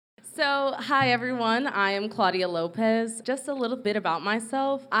Hi everyone, I am Claudia Lopez. Just a little bit about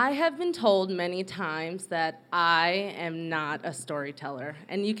myself. I have been told many times that I am not a storyteller,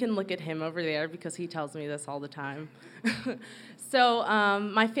 and you can look at him over there because he tells me this all the time.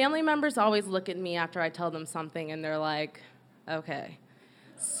 My family members always look at me after I tell them something, and they're like, okay,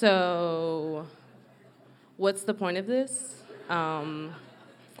 so what's the point of this? When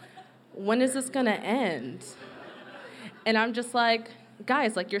is this gonna end? And I'm just like,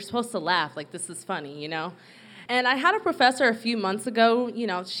 guys, like, you're supposed to laugh, like, this is funny, you know? And I had a professor a few months ago,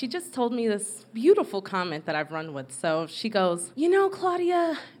 she just told me this beautiful comment that I've run with. So she goes,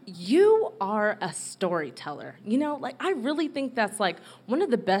 Claudia, you are a storyteller. I really think that's, like, one of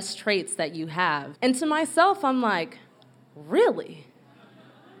the best traits that you have. And to myself, I'm like, really?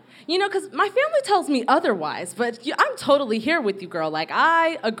 Because my family tells me otherwise, but I'm totally here with you, girl. Like,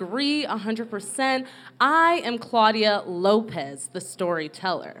 I agree 100%. I am Claudia Lopez, the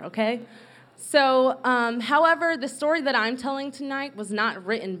storyteller, okay? However, the story that I'm telling tonight was not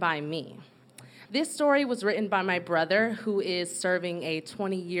written by me. This story was written by my brother, who is serving a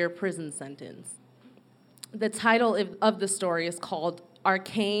 20-year prison sentence. The title of the story is called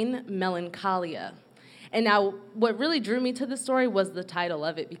Arcane, Melancholia. And now, what really drew me to the story was the title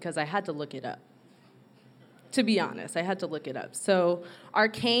of it, because I had to look it up. To be honest, I had to look it up. So,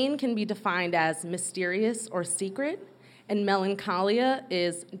 arcane can be defined as mysterious or secret, and melancholia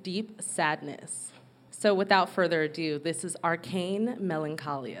is deep sadness. So, without further ado, this is Arcane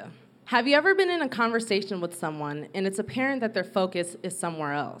Melancholia. Have you ever been in a conversation with someone, and it's apparent that their focus is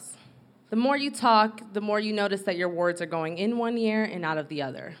somewhere else? The more you talk, the more you notice that your words are going in one ear and out of the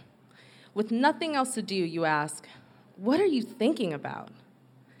other. With nothing else to do, you ask, what are you thinking about?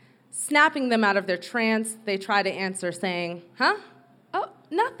 Snapping them out of their trance, they try to answer saying, huh? Oh,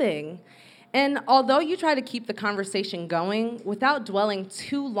 nothing. And although you try to keep the conversation going without dwelling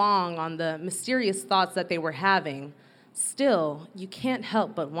too long on the mysterious thoughts that they were having, still, you can't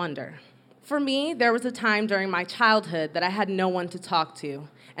help but wonder. For me, there was a time during my childhood that I had no one to talk to,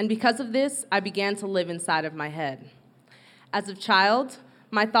 and because of this, I began to live inside of my head. As a child,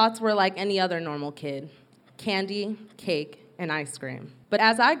 my thoughts were like any other normal kid: candy, cake, and ice cream. But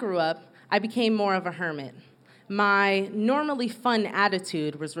as I grew up, I became more of a hermit. My normally fun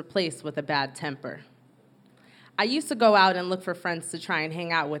attitude was replaced with a bad temper. I used to go out and look for friends to try and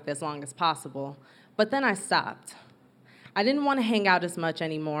hang out with as long as possible, but then I stopped. I didn't want to hang out as much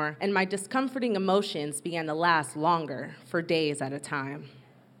anymore, and my discomforting emotions began to last longer, for days at a time.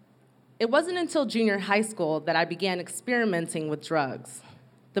 It wasn't until junior high school that I began experimenting with drugs.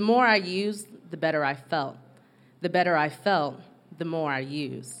 The more I used, the better I felt. The better I felt, the more I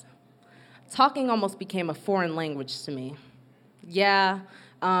used. Talking almost became a foreign language to me. Yeah,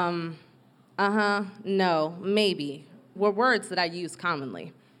 no, maybe, were words that I used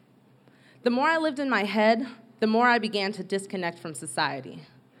commonly. The more I lived in my head, the more I began to disconnect from society.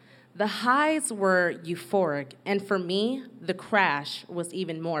 The highs were euphoric, and for me, the crash was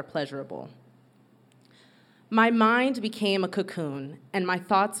even more pleasurable. My mind became a cocoon, and my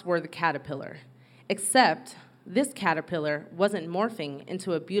thoughts were the caterpillar, except this caterpillar wasn't morphing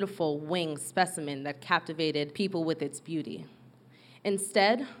into a beautiful winged specimen that captivated people with its beauty.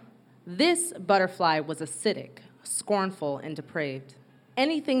 Instead, this butterfly was acidic, scornful, and depraved.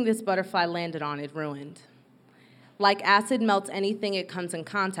 Anything this butterfly landed on, it ruined. Like acid melts anything it comes in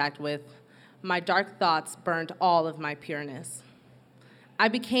contact with, my dark thoughts burned all of my pureness. I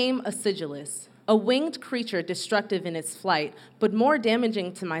became acidulous, a winged creature destructive in its flight, but more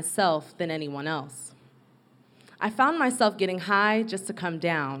damaging to myself than anyone else. I found myself getting high just to come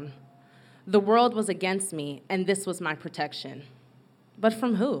down. The world was against me, and this was my protection. But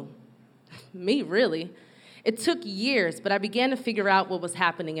from who? Me, really. It took years, but I began to figure out what was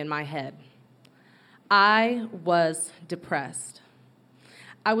happening in my head. I was depressed.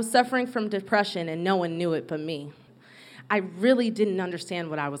 I was suffering from depression, and no one knew it but me. I really didn't understand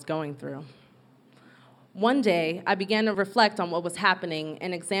what I was going through. One day, I began to reflect on what was happening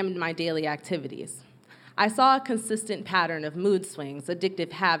and examined my daily activities. I saw a consistent pattern of mood swings,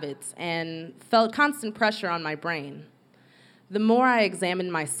 addictive habits, and felt constant pressure on my brain. The more I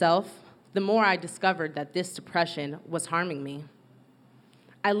examined myself, the more I discovered that this depression was harming me.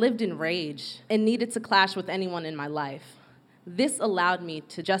 I lived in rage and needed to clash with anyone in my life. This allowed me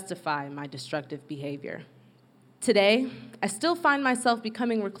to justify my destructive behavior. Today, I still find myself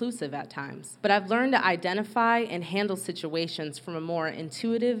becoming reclusive at times, but I've learned to identify and handle situations from a more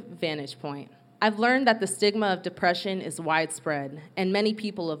intuitive vantage point. I've learned that the stigma of depression is widespread, and many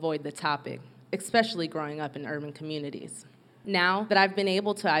people avoid the topic, especially growing up in urban communities. Now that I've been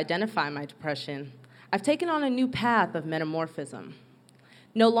able to identify my depression, I've taken on a new path of metamorphism.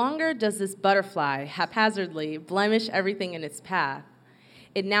 No longer does this butterfly haphazardly blemish everything in its path.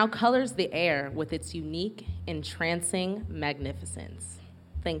 It now colors the air with its unique, entrancing magnificence.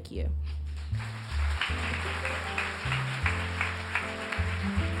 Thank you.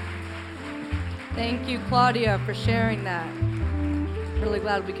 Thank you, Claudia, for sharing that. Really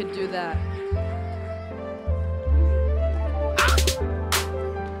glad we could do that.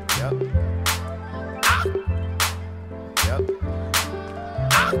 Yep.